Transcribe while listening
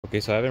Okay,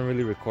 so I haven't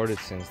really recorded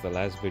since the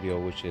last video,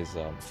 which is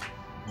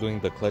doing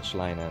the clutch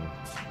line and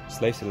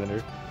slave cylinder,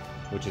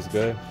 which is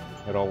good.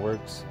 It all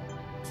works.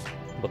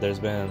 But there's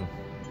been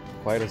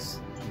quite a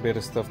bit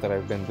of stuff that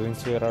I've been doing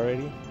to it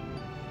already.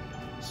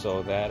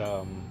 So that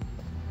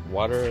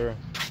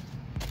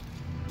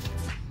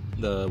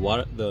the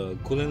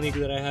coolant leak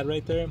that I had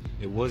right there,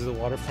 it was the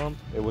water pump,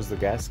 it was the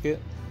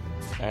gasket,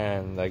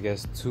 and I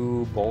guess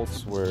two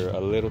bolts were a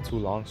little too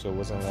long, so it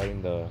wasn't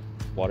letting the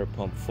water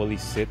pump fully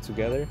sit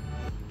together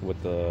with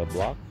the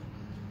block.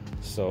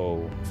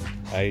 So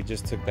I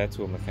just took that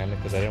to a mechanic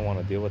because I didn't want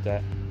to deal with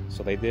that.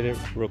 So they did it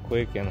real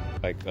quick in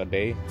like a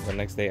day. The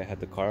next day I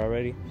had the car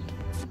already.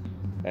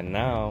 And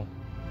now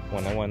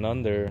when I went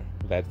under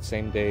that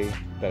same day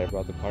that I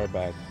brought the car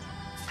back,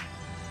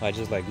 I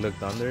just like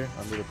looked under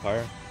the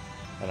car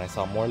and I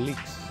saw more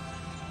leaks.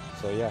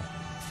 So yeah,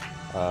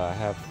 I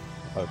have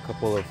a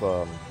couple of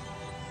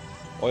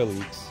oil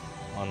leaks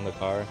on the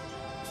car,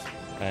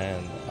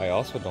 and I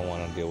also don't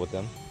want to deal with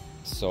them.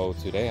 So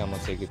today I'm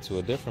gonna take it to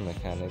a different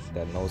mechanic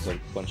that knows a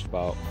bunch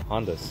about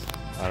Hondas.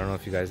 I don't know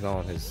if you guys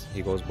know him.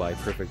 He goes by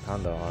Perfect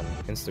Honda on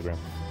Instagram.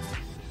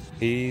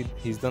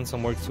 He's done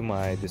some work to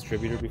my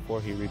distributor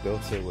before. He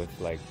rebuilt it with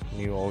like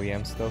new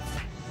OEM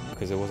stuff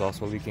because it was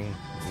also leaking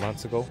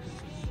months ago.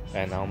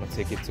 And now I'm gonna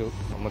take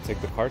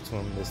the car to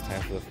him this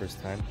time for the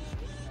first time,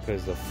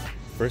 because the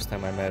first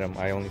time I met him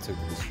I only took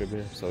the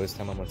distributor. So this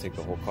time I'm gonna take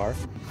the whole car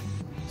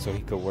so he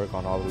could work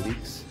on all the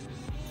leaks.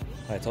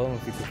 I told him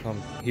if he could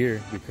come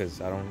here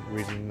because I don't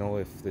really know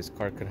if this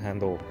car could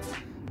handle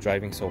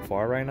driving so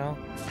far right now,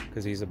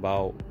 because he's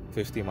about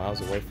 50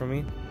 miles away from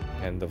me,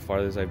 and the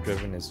farthest I've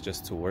driven is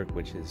just to work,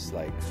 which is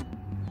like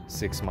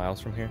 6 miles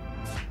from here.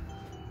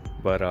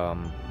 But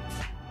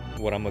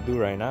what I'm gonna do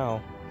right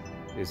now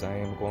is I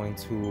am going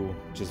to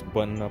just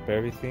button up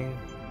everything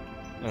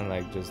and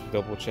like just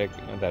double check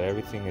that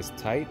everything is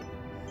tight,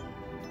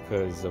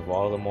 because of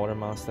all the motor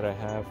mounts that I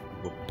have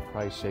will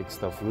probably shake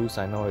stuff loose.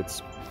 I know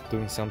it's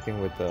doing something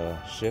with the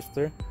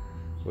shifter,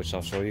 which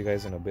I'll show you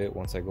guys in a bit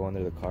once I go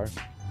under the car.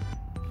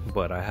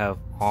 But I have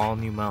all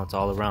new mounts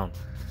all around.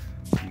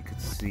 You could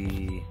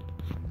see,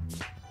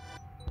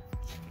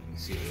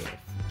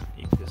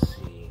 you could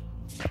see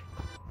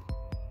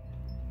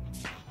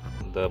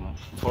the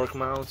torque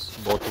mounts.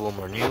 Both of them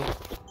are new.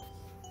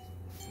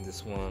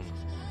 This one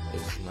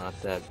is not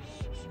that.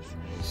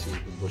 You see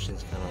the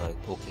bushing's kind of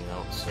like poking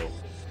out, so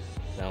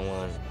that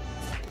one,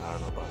 I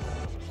don't know about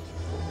that.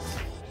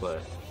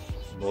 But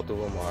both of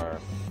them are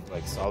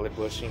like solid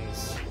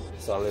bushings,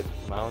 solid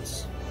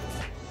mounts.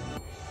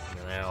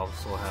 And I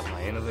also have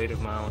my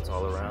innovative mounts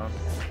all around.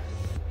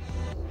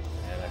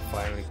 And I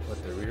finally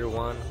put the rear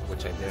one,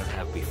 which I didn't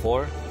have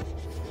before,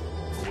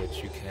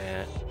 which you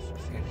can't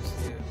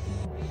see it.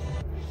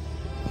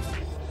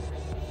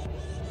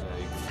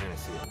 You can kind of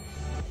see it.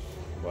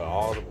 But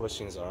all the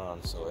bushings are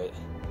on, so it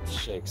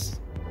shakes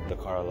the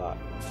car a lot.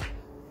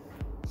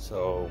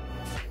 So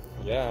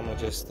yeah, I'm gonna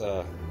just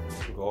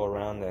go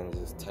around and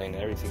just tighten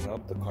everything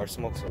up. The car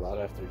smokes a lot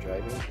after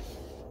driving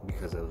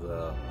because of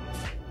the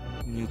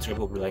new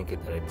turbo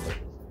blanket that I put.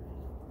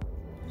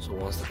 So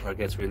once the car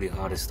gets really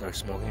hot, it starts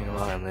smoking a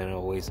lot, and then it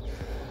always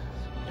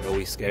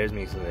scares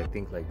me, so I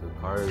think like the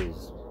car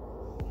is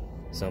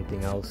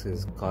something else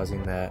is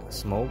causing that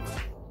smoke,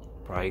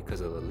 probably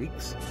because of the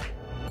leaks.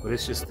 But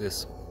it's just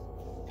this.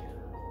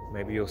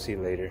 Maybe you'll see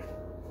later.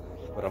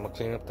 But I'm gonna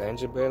clean up the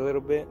engine bay a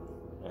little bit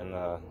and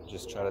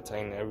just try to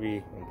tighten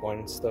every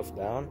important stuff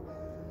down.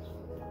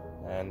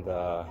 And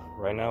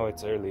right now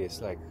it's early,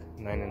 it's like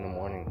 9 in the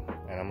morning,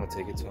 and I'm gonna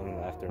take it to him in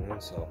the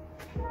afternoon, so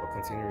I'll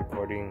continue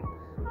recording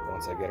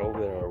once I get over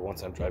there or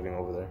once I'm driving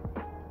over there.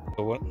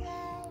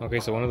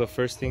 So one of the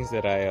first things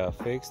that I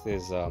fixed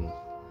is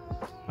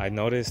I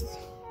noticed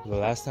the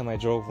last time I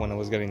drove, when it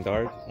was getting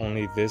dark,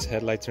 only this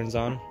headlight turns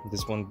on.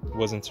 This one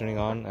wasn't turning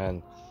on,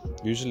 and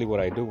usually what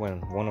I do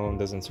when one of them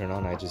doesn't turn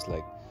on, I just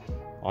like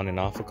on and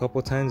off a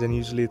couple times, and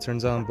usually it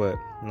turns on, but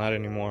not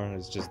anymore.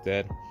 It's just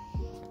dead.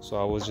 So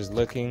I was just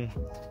looking.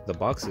 The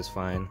box is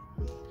fine.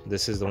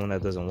 This is the one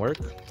that doesn't work.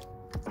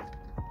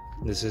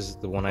 This is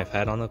the one I've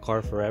had on the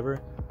car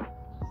forever,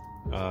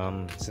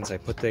 since I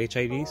put the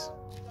HIDs,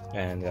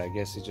 and I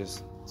guess it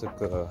just took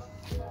a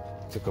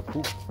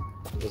poop.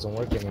 It doesn't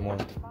work anymore.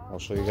 I'll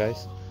show you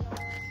guys.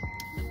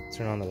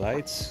 Turn on the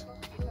lights.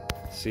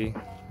 See,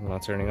 I'm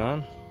not turning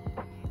on,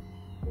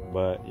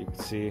 but you can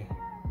see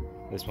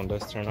this one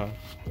does turn on.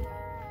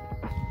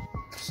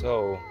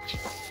 So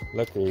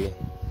luckily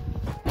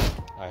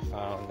I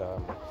found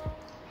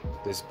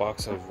this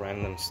box of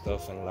random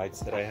stuff and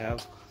lights that I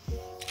have.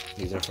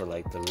 These are for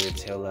like the rear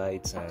tail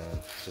lights and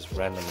just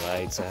random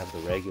lights. I have the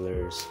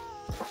regulars.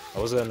 I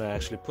was gonna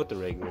actually put the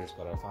regulars,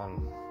 but I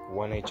found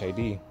one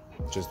HID,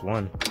 just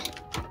one,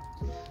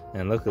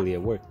 and luckily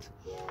it worked.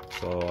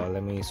 So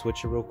let me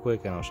switch it real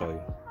quick and I'll show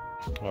you.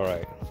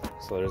 Alright,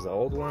 so there's the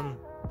old one,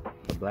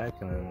 the black,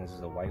 and then this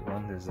is the white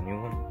one. There's the new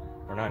one,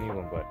 or not new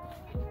one, but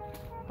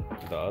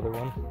the other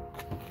one,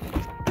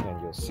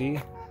 and you'll see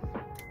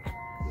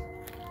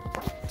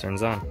it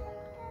turns on.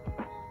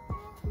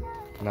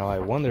 Now I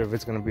wonder if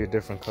it's gonna be a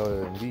different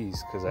color than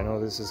these, because I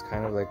know this is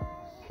kind of like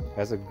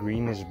has a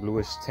greenish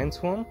bluish tint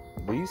to them.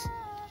 These,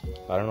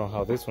 I don't know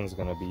how this one's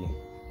gonna be.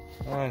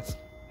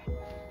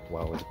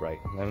 Wow, it's bright.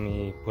 Let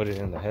me put it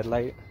in the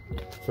headlight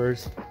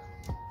first,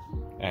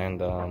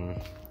 and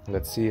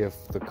let's see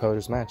if the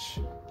colors match.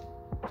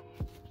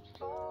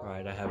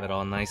 Alright, I have it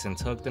all nice and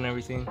tucked and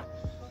everything,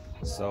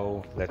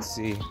 so let's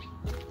see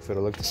if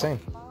it'll look the same.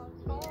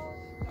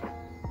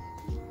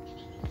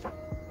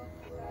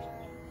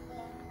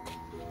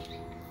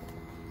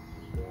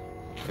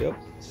 Yep,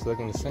 it's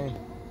looking the same.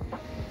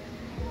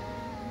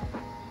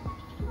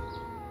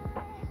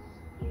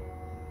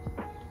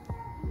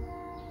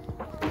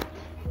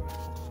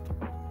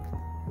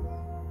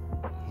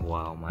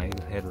 Wow, my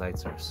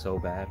headlights are so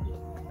bad.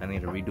 I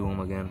need to redo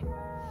them again.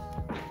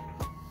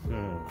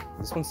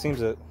 This one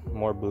seems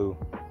more blue.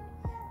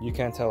 You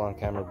can't tell on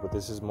camera, but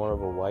this is more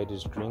of a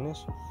whitish greenish.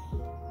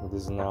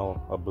 This is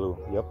now a blue.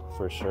 Yep,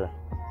 for sure.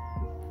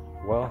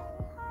 Well,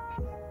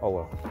 oh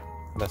well.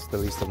 That's the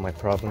least of my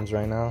problems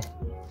right now.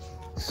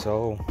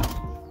 So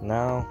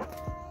now,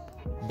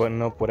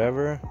 button up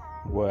whatever.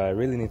 What I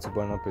really need to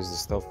button up is the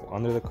stuff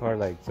under the car,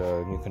 like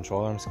the new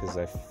control arms, because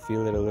I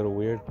feel it a little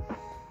weird.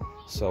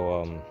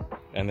 So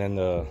and then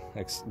the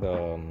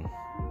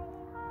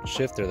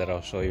shifter that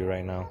I'll show you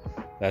right now.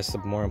 That's the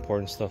more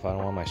important stuff. I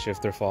don't want my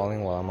shifter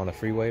falling while I'm on the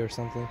freeway or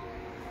something.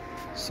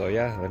 So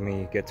yeah, let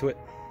me get to it.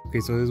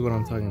 Okay, so this is what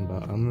I'm talking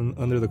about. I'm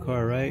under the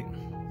car, right?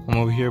 I'm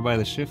over here by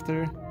the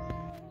shifter.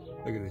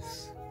 Look at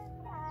this.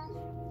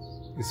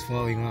 It's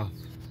falling off.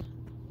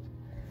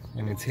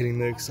 And it's hitting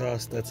the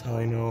exhaust. That's how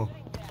I know.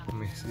 Let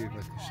me see if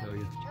I can show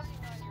you.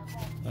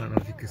 I don't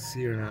know if you can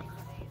see or not,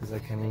 because I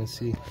can't even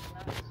see.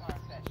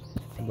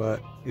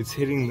 But it's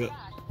hitting the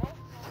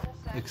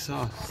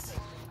exhaust,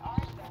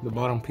 the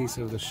bottom piece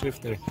of the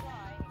shifter,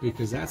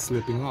 because that's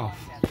slipping off.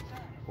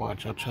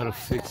 Watch, I'll try to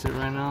fix it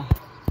right now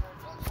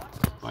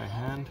by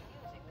hand.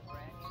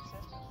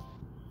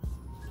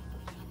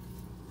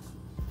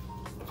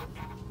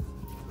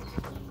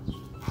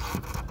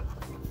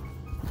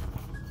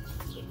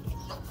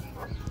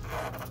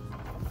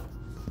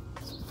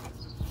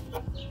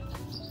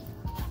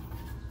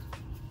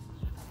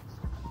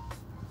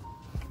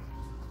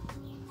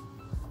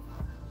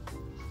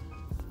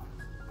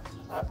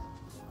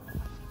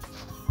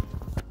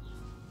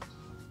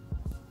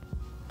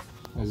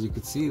 As you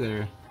can see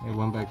there, it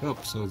went back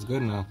up, so it's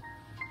good now.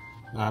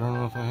 I don't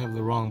know if I have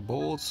the wrong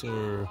bolts,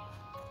 or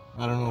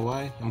I don't know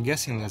why. I'm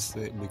guessing that's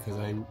it, because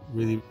I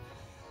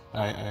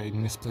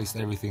misplaced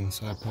everything,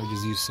 so I probably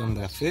just used some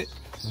that fit,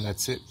 and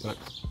that's it. But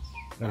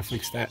gotta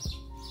fix that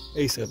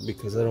ASAP,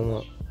 because I don't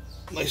want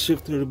my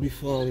shifter to be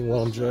falling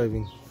while I'm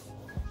driving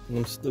and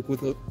I'm stuck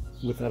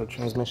without a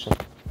transmission.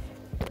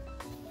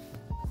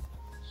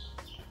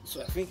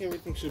 So I think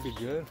everything should be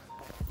good.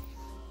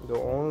 The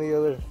only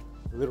other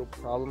little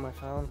problem I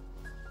found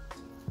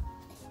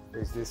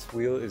is this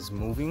wheel is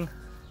moving,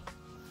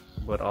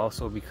 but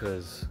also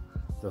because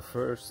the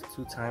first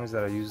 2 times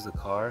that I used the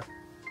car,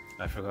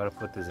 I forgot to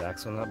put this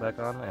axle nut back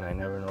on, and I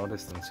never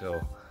noticed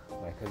until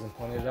my cousin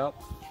pointed it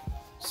out.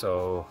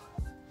 So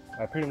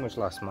I pretty much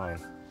lost mine.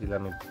 He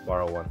let me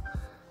borrow one,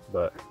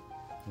 but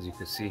as you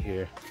can see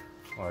here,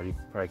 or you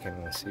probably can't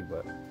even see,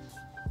 but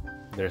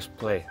there's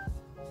play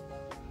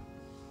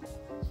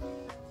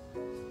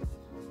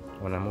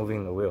when I'm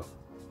moving the wheel.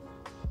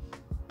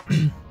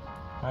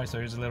 Alright, so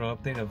here's a little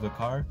update of the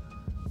car.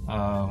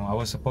 I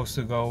was supposed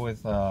to go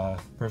with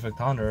Perfect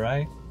Honda,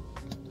 right?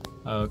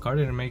 Car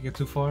didn't make it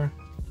too far,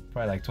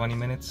 probably like 20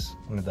 minutes,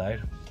 and it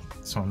died.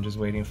 So I'm just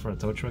waiting for a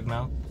tow truck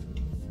now.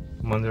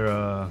 I'm under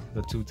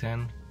the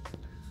 210,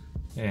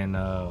 and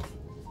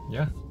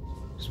yeah,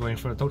 just waiting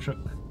for a tow truck.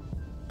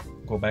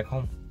 Go back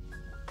home.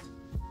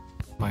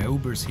 My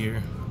Uber's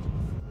here.